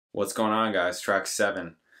What's going on, guys? Track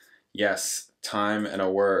 7. Yes, time and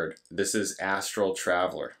a word. This is Astral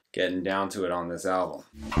Traveler. Getting down to it on this album.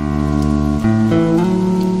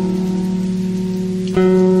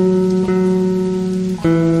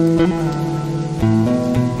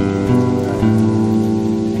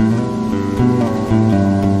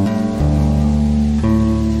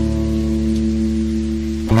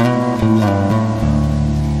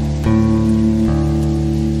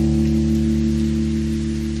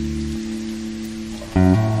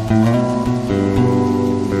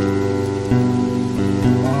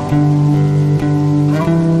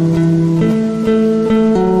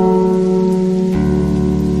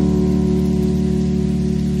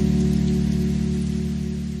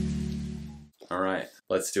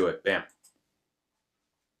 Let's do it. Bam.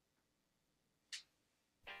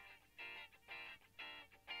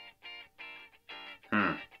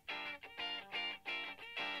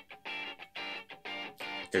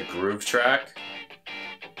 A groove track.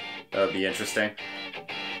 That would be interesting.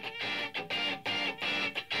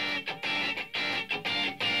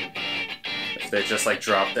 If they just like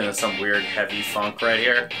dropped into some weird heavy funk right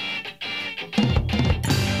here.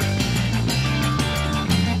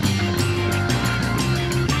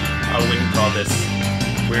 I wouldn't call this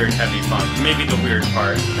weird heavy funk. Maybe the weird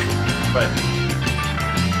part, but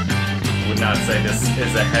would not say this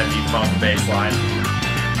is a heavy funk bass line.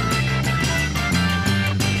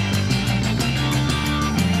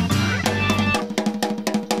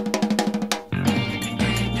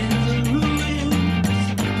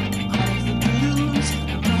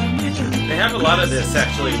 They have a lot of this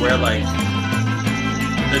actually where like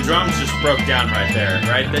the drums just broke down right there,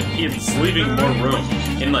 right? That he's leaving more room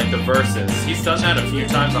in like the verses. He's done that a few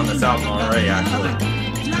times on this album already, actually.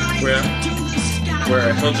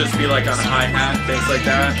 Where he'll just be like on a hi-hat, things like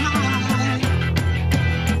that.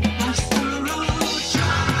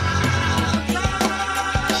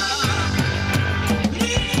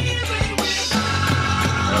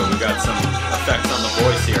 Oh, we got some effects on the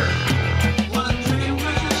voice here.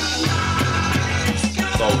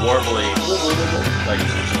 It's all warbly, like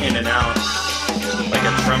in and out, like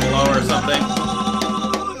a tremolo or something.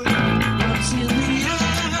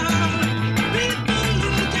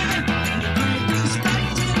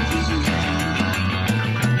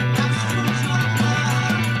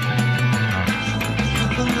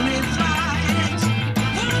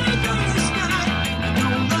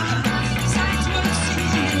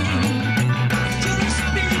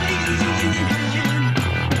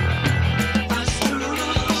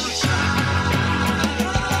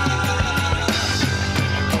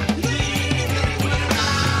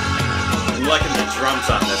 Liking the drums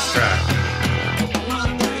on this track.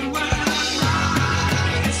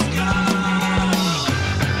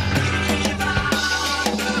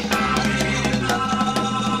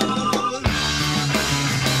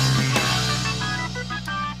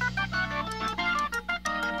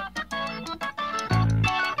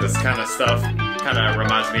 This kind of stuff kind of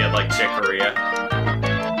reminds me of like Chick Corea.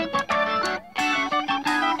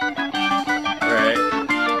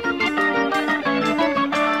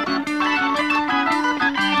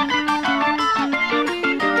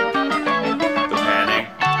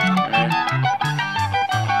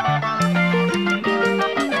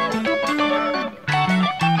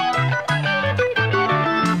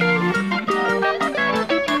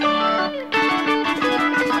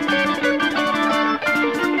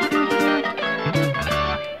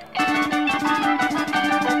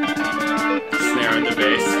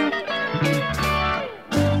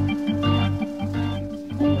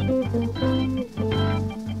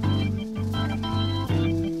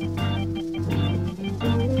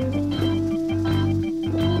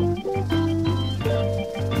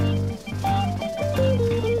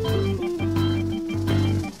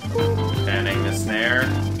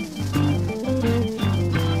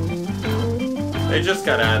 They just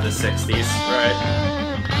got out of the 60s, right?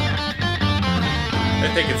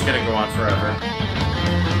 I think it's gonna go on forever.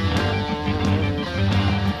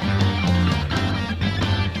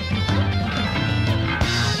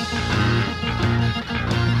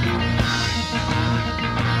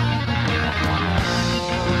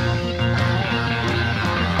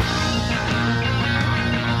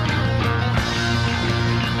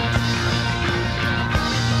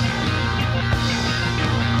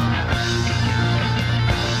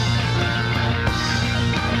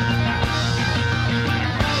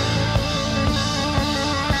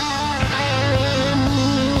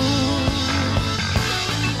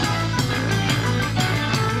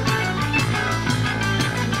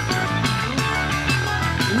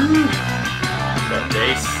 That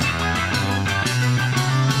bass,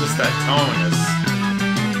 just that tone is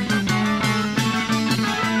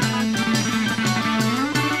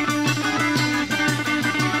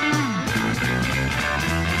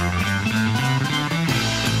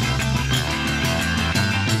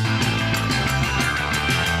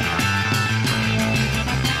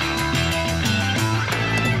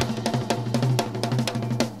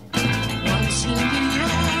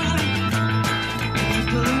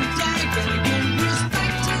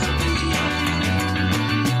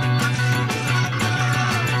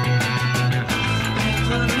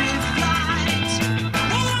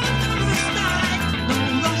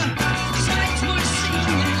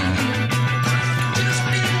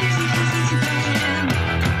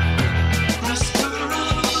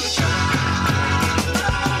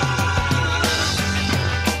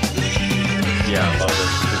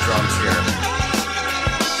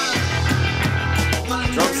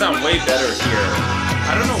sound way better here.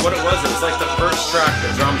 I don't know what it was. It was like the first track, the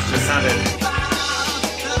drums just sounded...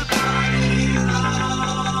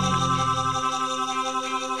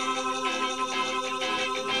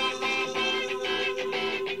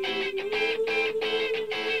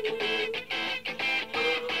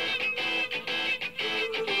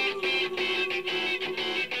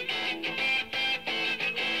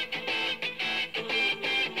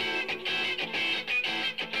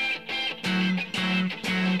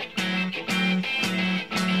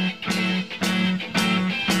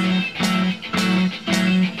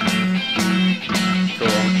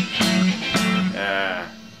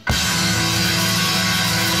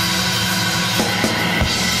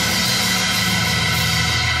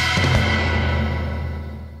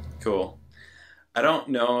 Cool. I don't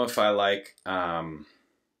know if I like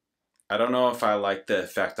the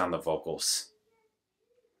effect on the vocals.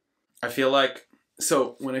 I feel like,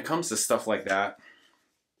 so when it comes to stuff like that,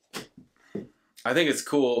 I think it's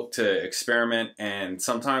cool to experiment, and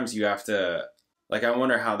sometimes you have to, like, I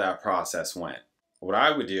wonder how that process went. What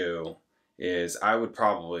I would do is I would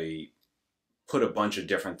probably put a bunch of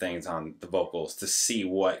different things on the vocals to see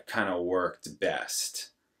what kind of worked best.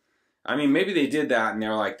 I mean, maybe they did that and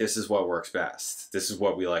they're like, this is what works best. This is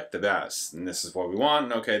what we like the best. And this is what we want.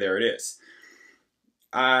 And okay, there it is.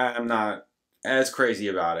 I'm not as crazy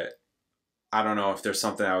about it. I don't know if there's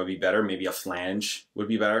something that would be better. Maybe a flange would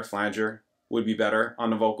be better. Flanger would be better on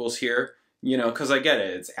the vocals here. You know, because I get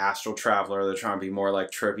it. It's Astral Traveler. They're trying to be more like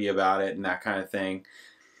trippy about it and that kind of thing.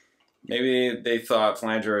 Maybe they thought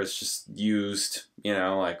flanger is just used, you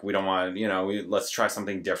know, like we don't want, you know, let's try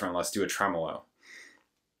something different. Let's do a tremolo.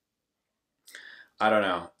 I don't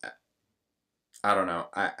know. I don't know.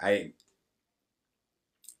 I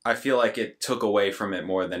feel like it took away from it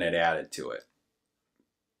more than it added to it.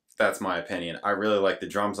 That's my opinion. I really like the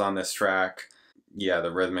drums on this track. Yeah,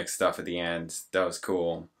 the rhythmic stuff at the end, that was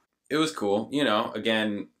cool. It was cool. You know,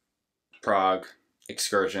 again, Prague,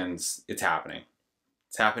 excursions, it's happening.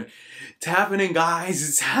 It's happening. It's happening, guys.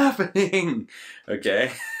 It's happening.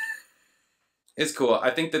 Okay. It's cool.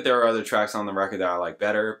 I think that there are other tracks on the record that I like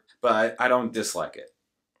better, but I don't dislike it.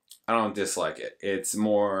 I don't dislike it. It's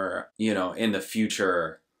more, you know, in the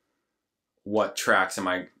future, what tracks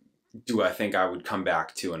do I think I would come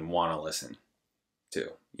back to and want to listen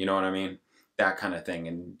to? You know what I mean? That kind of thing.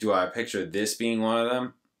 And do I picture this being one of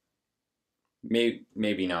them?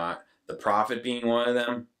 Maybe not. The Prophet being one of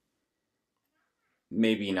them?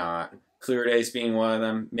 Maybe not. Clear Days being one of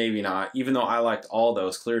them? Maybe not. Even though I liked all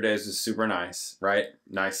those, Clear Days was super nice, right?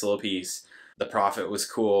 Nice little piece. The Prophet was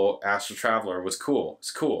cool. Astral Traveler was cool.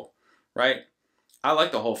 It's cool, right? I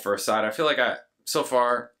like the whole first side. I feel like so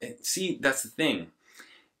far, see, that's the thing.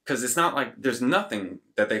 Because it's not like, there's nothing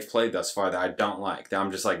that they've played thus far that I don't like. That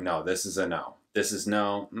I'm just like, no, this is a no. This is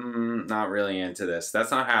no, not really into this.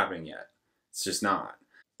 That's not happening yet. It's just not.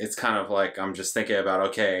 It's kind of like, I'm just thinking about,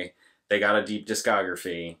 okay, they got a deep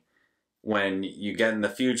discography. When you get in the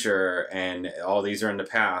future and all these are in the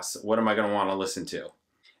past, what am I going to want to listen to?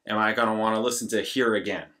 Am I going to want to listen to Here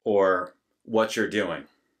Again or What You're Doing?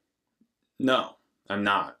 No, I'm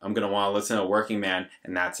not. I'm going to want to listen to Working Man,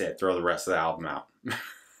 and that's it. Throw the rest of the album out.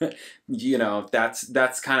 You know,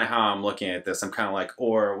 that's kind of how I'm looking at this. I'm kind of like,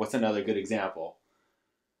 or what's another good example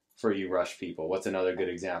for you Rush people? What's another good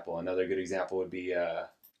example? Another good example would be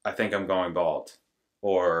I Think I'm Going Bald,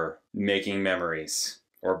 or Making Memories,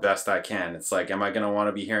 or Best I Can. It's like, am I going to want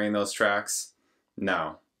to be hearing those tracks?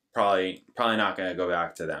 No. Probably not going to go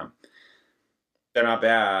back to them. They're not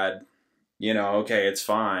bad. You know, okay, it's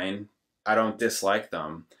fine. I don't dislike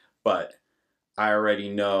them. But I already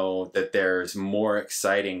know that there's more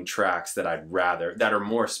exciting tracks that that are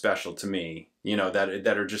more special to me. You know,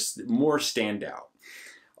 that are just more standout.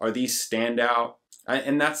 Are these standout?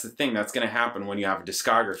 And that's the thing. That's going to happen when you have a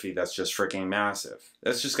discography that's just freaking massive.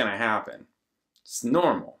 That's just going to happen. It's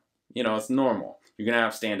normal. You know, it's normal. You're going to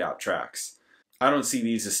have standout tracks. I don't see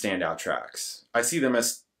these as standout tracks. I see them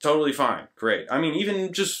as totally fine. Great. I mean,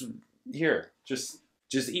 even just here, just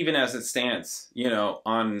even as it stands, you know,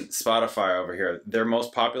 on Spotify over here, their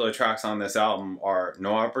most popular tracks on this album are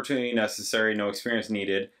No Opportunity Necessary, No Experience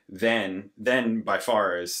Needed, Then by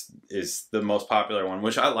far is the most popular one,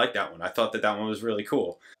 which I like that one. I thought that one was really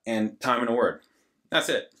cool. And Time and a Word. That's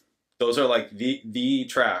it. Those are like the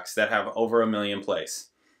tracks that have over 1 million plays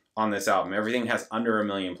on this album. Everything has under 1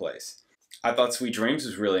 million plays. I thought Sweet Dreams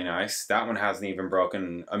was really nice. That one hasn't even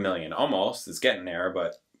broken 1 million. Almost. It's getting there,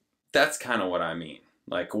 but that's kind of what I mean.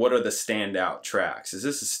 Like, what are the standout tracks? Is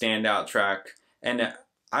this a standout track? And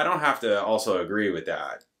I don't have to also agree with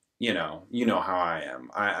that. you know how I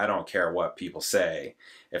am. I don't care what people say.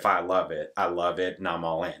 If I love it, and I'm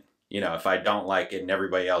all in. You know, if I don't like it and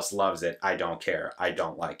everybody else loves it, I don't care. I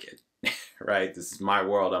don't like it. Right? This is my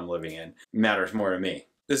world I'm living in. It matters more to me.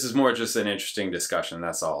 This is more just an interesting discussion,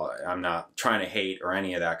 that's all. I'm not trying to hate or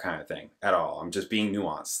any of that kind of thing at all. I'm just being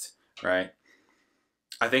nuanced, right?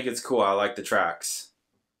 I think it's cool. I like the tracks.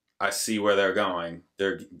 I see where they're going.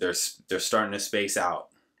 They're starting to space out,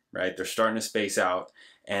 right? They're starting to space out,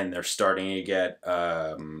 and they're starting to get,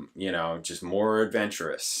 you know, just more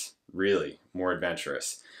adventurous, really more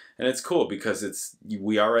adventurous. And it's cool because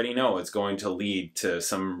we already know it's going to lead to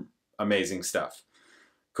some amazing stuff.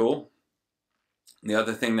 Cool. The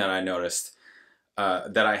other thing that I noticed,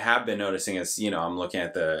 that I have been noticing is, you know, I'm looking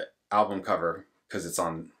at the album cover because it's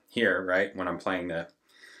on here, right? When I'm playing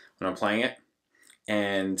it.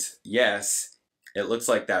 And yes, it looks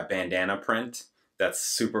like that bandana print that's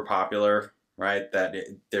super popular, right?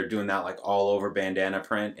 They're doing that like all over bandana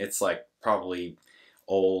print. It's like probably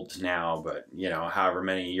old now, but you know, however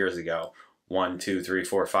many years ago, 1, 2, 3,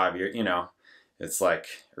 4, 5 years, you know, it's like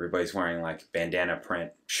everybody's wearing like bandana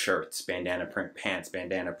print shirts, bandana print pants,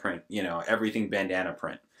 bandana print, you know, everything bandana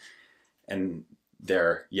print. And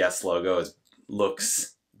their Yes logo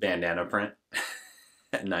looks bandana print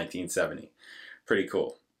at 1970. Pretty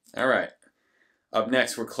cool. All right. Up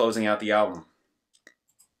next, we're closing out the album.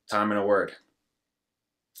 Time and a word.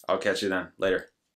 I'll catch you then. Later.